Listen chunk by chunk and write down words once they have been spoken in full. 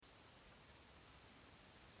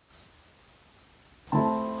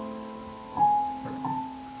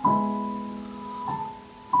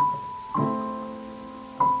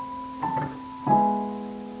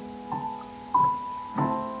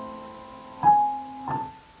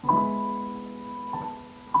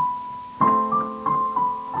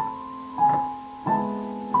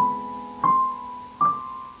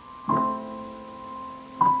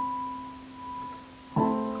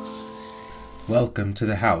Welcome to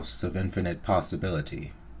the House of Infinite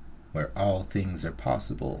Possibility, where all things are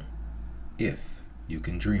possible, if you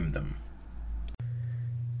can dream them.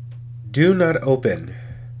 Do not open,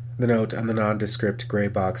 the note on the nondescript gray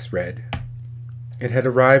box read. It had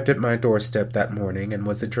arrived at my doorstep that morning and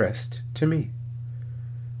was addressed to me.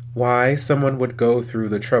 Why someone would go through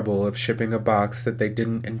the trouble of shipping a box that they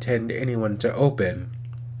didn't intend anyone to open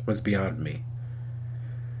was beyond me.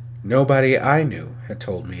 Nobody I knew had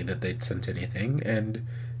told me that they'd sent anything, and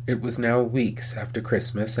it was now weeks after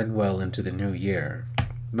Christmas and well into the new year,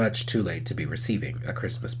 much too late to be receiving a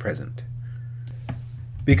Christmas present.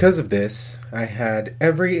 Because of this, I had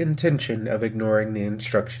every intention of ignoring the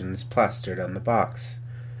instructions plastered on the box.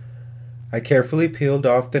 I carefully peeled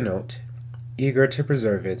off the note, eager to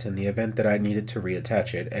preserve it in the event that I needed to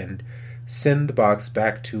reattach it and send the box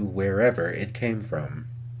back to wherever it came from.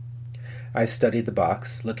 I studied the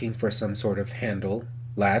box, looking for some sort of handle,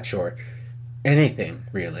 latch, or anything,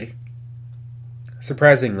 really.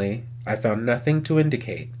 Surprisingly, I found nothing to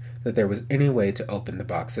indicate that there was any way to open the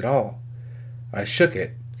box at all. I shook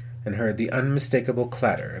it and heard the unmistakable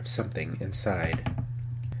clatter of something inside.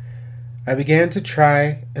 I began to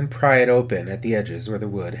try and pry it open at the edges where the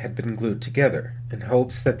wood had been glued together, in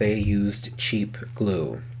hopes that they used cheap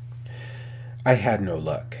glue. I had no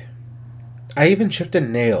luck. I even chipped a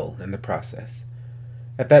nail in the process.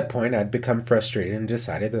 At that point, I'd become frustrated and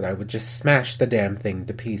decided that I would just smash the damn thing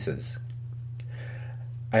to pieces.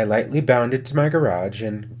 I lightly bounded to my garage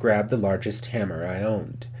and grabbed the largest hammer I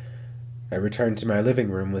owned. I returned to my living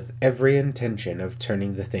room with every intention of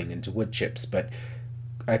turning the thing into wood chips, but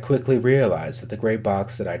I quickly realized that the gray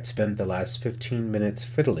box that I'd spent the last 15 minutes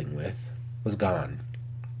fiddling with was gone.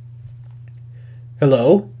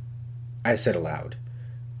 "Hello?" I said aloud.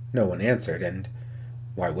 No one answered, and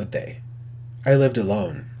why would they? I lived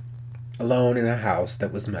alone in a house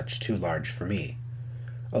that was much too large for me,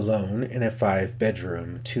 alone in a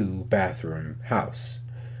 5-bedroom, 2-bathroom house.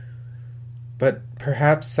 But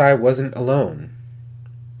perhaps I wasn't alone.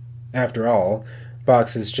 After all,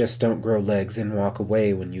 boxes just don't grow legs and walk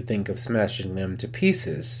away when you think of smashing them to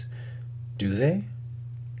pieces, do they?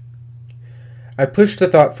 I pushed the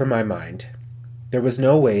thought from my mind. There was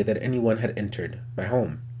no way that anyone had entered my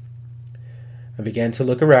home. I began to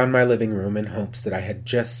look around my living room in hopes that I had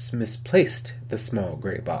just misplaced the small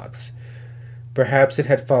gray box. Perhaps it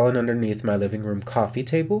had fallen underneath my living room coffee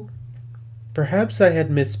table. Perhaps I had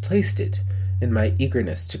misplaced it in my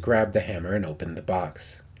eagerness to grab the hammer and open the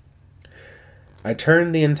box. I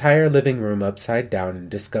turned the entire living room upside down and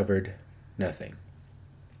discovered nothing.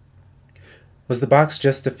 Was the box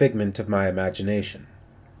just a figment of my imagination?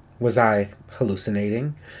 Was I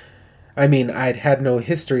hallucinating? I mean, I'd had no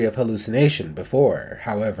history of hallucination before.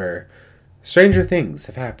 However, stranger things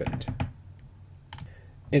have happened.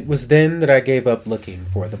 It was then that I gave up looking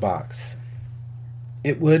for the box.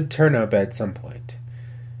 It would turn up at some point.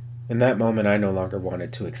 In that moment, I no longer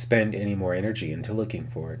wanted to expend any more energy into looking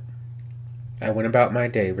for it. I went about my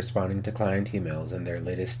day responding to client emails and their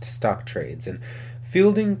latest stock trades and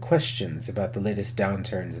fielding questions about the latest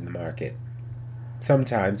downturns in the market.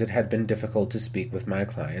 Sometimes it had been difficult to speak with my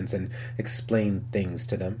clients and explain things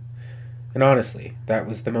to them. And honestly, that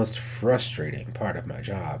was the most frustrating part of my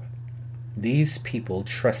job. These people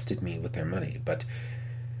trusted me with their money, but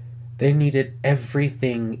they needed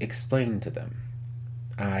everything explained to them.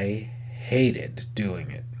 I hated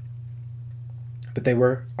doing it. But they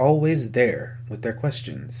were always there with their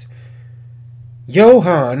questions.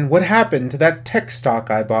 "Johann, what happened to that tech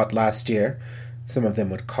stock I bought last year?" Some of them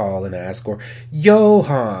would call and ask, or,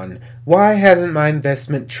 "Johann, why hasn't my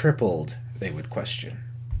investment tripled?" they would question.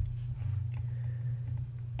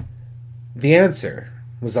 The answer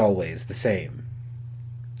was always the same.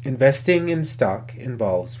 Investing in stock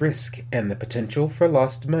involves risk, and the potential for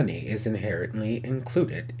lost money is inherently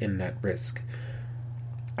included in that risk.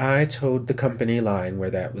 I towed the company line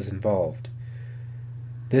where that was involved.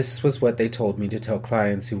 This was what they told me to tell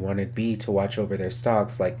clients who wanted me to watch over their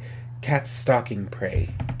stocks like cats stalking prey.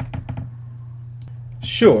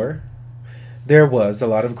 Sure, there was a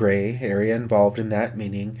lot of gray area involved in that,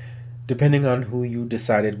 meaning depending on who you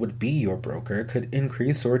decided would be your broker could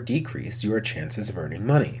increase or decrease your chances of earning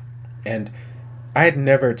money. And I'd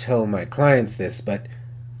never tell my clients this, but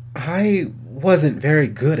I wasn't very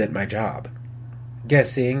good at my job.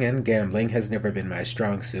 Guessing and gambling has never been my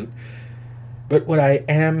strong suit, but what I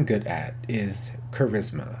am good at is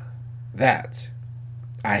charisma. That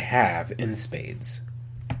I have in spades.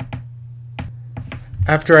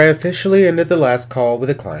 After I officially ended the last call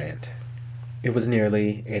with a client, it was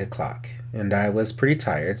nearly 8 o'clock, and I was pretty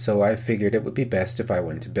tired, so I figured it would be best if I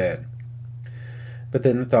went to bed. But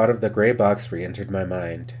then the thought of the gray box re-entered my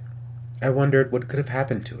mind. I wondered what could have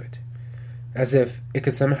happened to it. As if it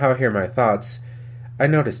could somehow hear my thoughts, I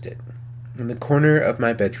noticed it, in the corner of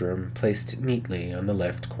my bedroom, placed neatly on the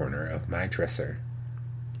left corner of my dresser.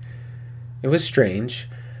 It was strange.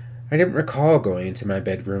 I didn't recall going into my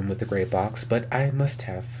bedroom with the gray box, but I must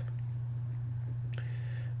have.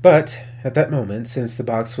 But, at that moment, since the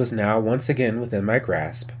box was now once again within my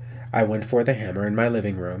grasp, I went for the hammer in my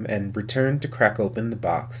living room and returned to crack open the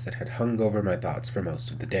box that had hung over my thoughts for most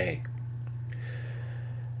of the day.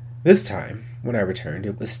 This time, when I returned,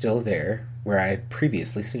 it was still there where I had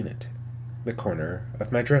previously seen it, the corner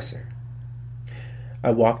of my dresser.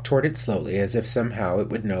 I walked toward it slowly, as if somehow it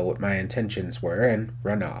would know what my intentions were and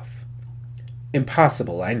run off.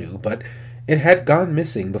 Impossible, I knew, but it had gone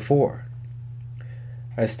missing before.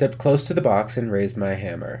 I stepped close to the box and raised my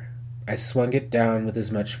hammer. I swung it down with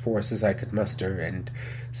as much force as I could muster and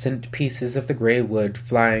sent pieces of the gray wood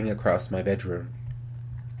flying across my bedroom.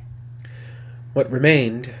 What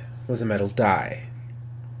remained was a metal die.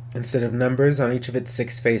 Instead of numbers on each of its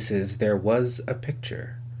 6 faces, there was a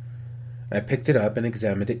picture. I picked it up and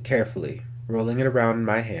examined it carefully, rolling it around in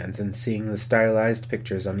my hands and seeing the stylized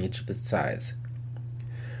pictures on each of its sides.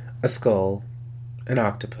 A skull, an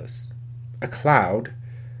octopus, a cloud,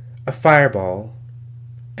 a fireball,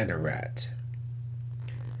 and a rat.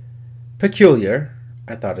 Peculiar,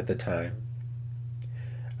 I thought at the time.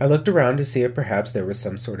 I looked around to see if perhaps there was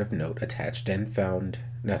some sort of note attached and found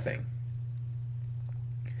nothing.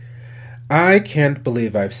 I can't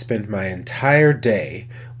believe I've spent my entire day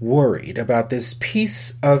worried about this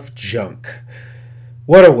piece of junk.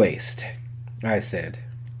 What a waste, I said,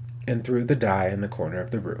 and threw the die in the corner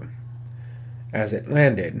of the room. As it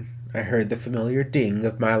landed, I heard the familiar ding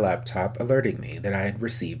of my laptop alerting me that I had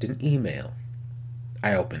received an email.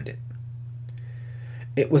 I opened it.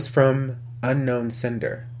 It was from unknown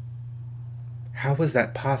sender. How was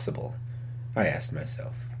that possible? I asked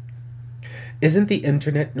myself. Isn't the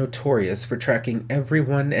internet notorious for tracking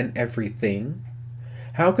everyone and everything?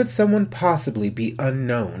 How could someone possibly be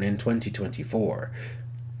unknown in 2024?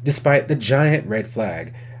 Despite the giant red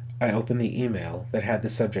flag, I opened the email that had the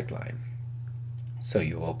subject line. So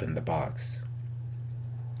you opened the box.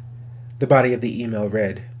 The body of the email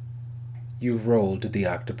read, "You've rolled the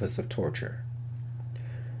octopus of torture."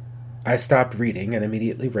 I stopped reading and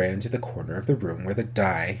immediately ran to the corner of the room where the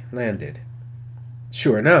die landed.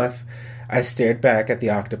 Sure enough, I stared back at the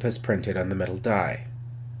octopus printed on the metal die.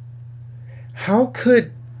 How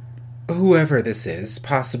could whoever this is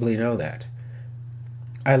possibly know that?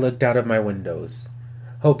 I looked out of my windows,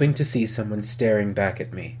 hoping to see someone staring back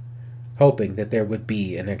at me, hoping that there would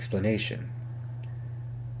be an explanation.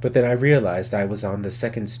 But then I realized I was on the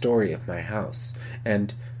 2nd story of my house,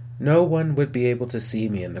 and no one would be able to see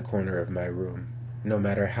me in the corner of my room, no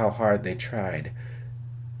matter how hard they tried,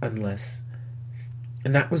 unless...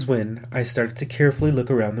 And that was when I started to carefully look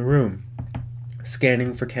around the room,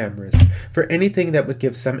 scanning for cameras, for anything that would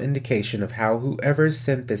give some indication of how whoever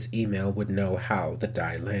sent this email would know how the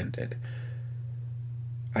die landed.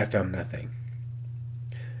 I found nothing.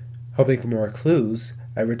 Hoping for more clues,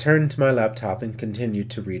 I returned to my laptop and continued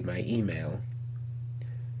to read my email.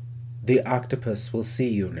 "The octopus will see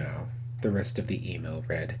you now," the rest of the email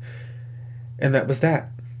read. And that was that.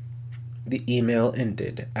 The email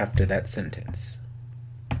ended after that sentence.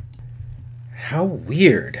 How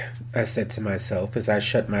weird, I said to myself as I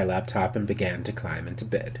shut my laptop and began to climb into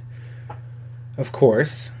bed. Of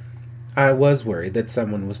course, I was worried that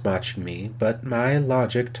someone was watching me, but my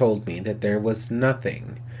logic told me that there was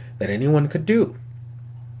nothing that anyone could do.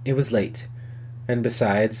 It was late, and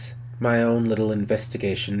besides, my own little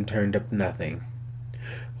investigation turned up nothing.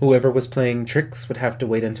 Whoever was playing tricks would have to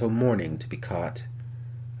wait until morning to be caught.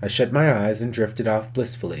 I shut my eyes and drifted off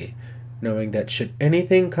blissfully, knowing that should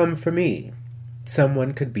anything come for me,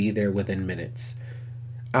 someone could be there within minutes.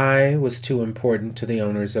 I was too important to the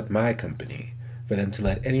owners of my company for them to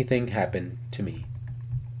let anything happen to me.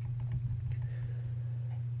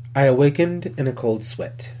 I awakened in a cold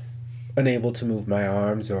sweat, unable to move my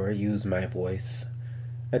arms or use my voice.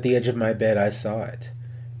 At the edge of my bed I saw it,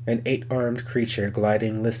 an 8-armed creature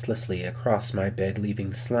gliding listlessly across my bed,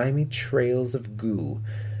 leaving slimy trails of goo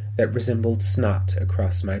that resembled snot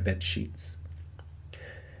across my bed sheets.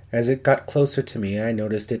 As it got closer to me, I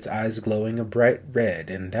noticed its eyes glowing a bright red,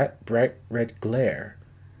 and that bright red glare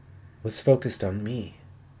was focused on me.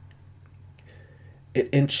 It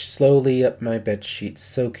inched slowly up my bed sheets,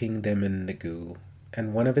 soaking them in the goo,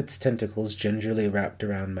 and one of its tentacles gingerly wrapped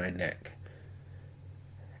around my neck.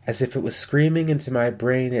 As if it was screaming into my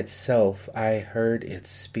brain itself, I heard it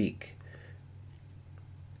speak.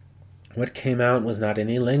 What came out was not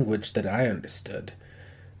any language that I understood.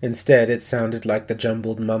 Instead, it sounded like the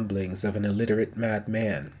jumbled mumblings of an illiterate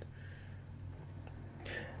madman.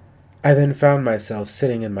 I then found myself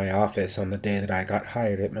sitting in my office on the day that I got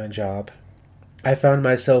hired at my job. I found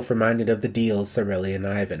myself reminded of the deal Sorelli and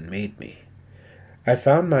Ivan made me. I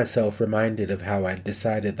found myself reminded of how I'd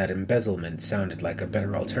decided that embezzlement sounded like a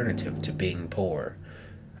better alternative to being poor.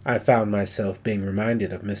 I found myself being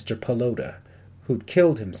reminded of Mr. Pelota, who'd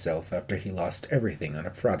killed himself after he lost everything on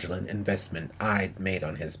a fraudulent investment I'd made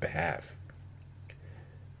on his behalf.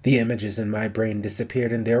 The images in my brain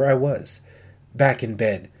disappeared, and there I was, back in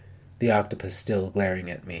bed, the octopus still glaring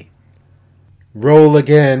at me. "Roll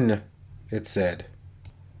again," it said.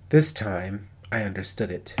 This time, I understood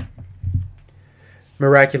it.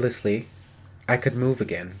 Miraculously, I could move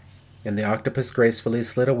again, and the octopus gracefully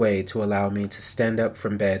slid away to allow me to stand up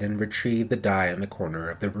from bed and retrieve the die in the corner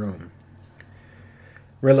of the room.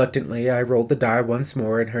 Reluctantly, I rolled the die once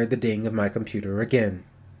more and heard the ding of my computer again,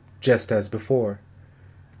 just as before.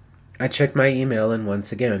 I checked my email, and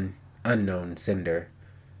once again, unknown sender.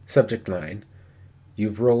 Subject line: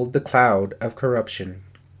 "You've rolled the cloud of corruption."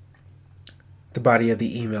 The body of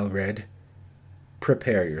the email read,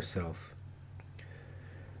 "Prepare yourself."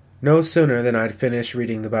 No sooner than I'd finished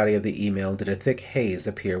reading the body of the email did a thick haze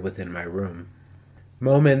appear within my room.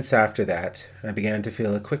 Moments after that, I began to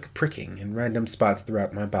feel a quick pricking in random spots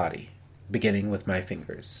throughout my body, beginning with my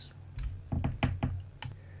fingers.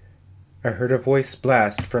 I heard a voice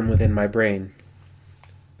blast from within my brain.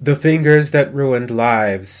 "The fingers that ruined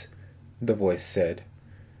lives," the voice said.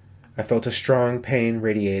 I felt a strong pain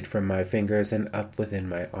radiate from my fingers and up within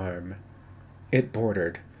my arm. It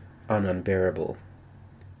bordered on unbearable.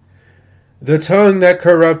 "The tongue that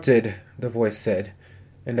corrupted," the voice said,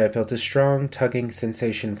 and I felt a strong tugging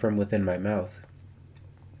sensation from within my mouth.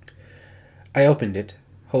 I opened it,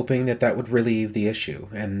 hoping that would relieve the issue,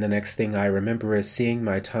 and the next thing I remember is seeing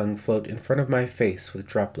my tongue float in front of my face with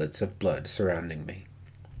droplets of blood surrounding me.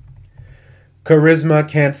 "Charisma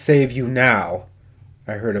can't save you now,"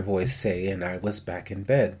 I heard a voice say, and I was back in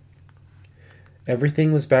bed.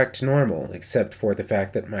 Everything was back to normal, except for the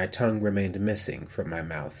fact that my tongue remained missing from my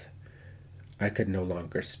mouth. I could no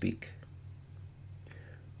longer speak.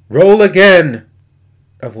 "Roll again!"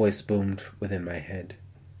 a voice boomed within my head.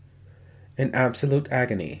 In absolute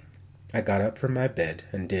agony, I got up from my bed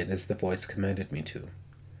and did as the voice commanded me to.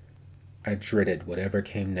 I dreaded whatever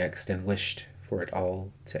came next and wished for it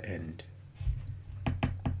all to end.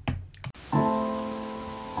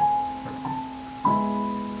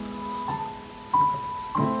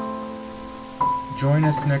 Join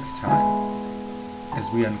us next time as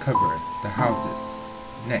we uncover the house's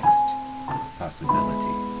next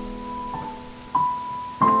possibility.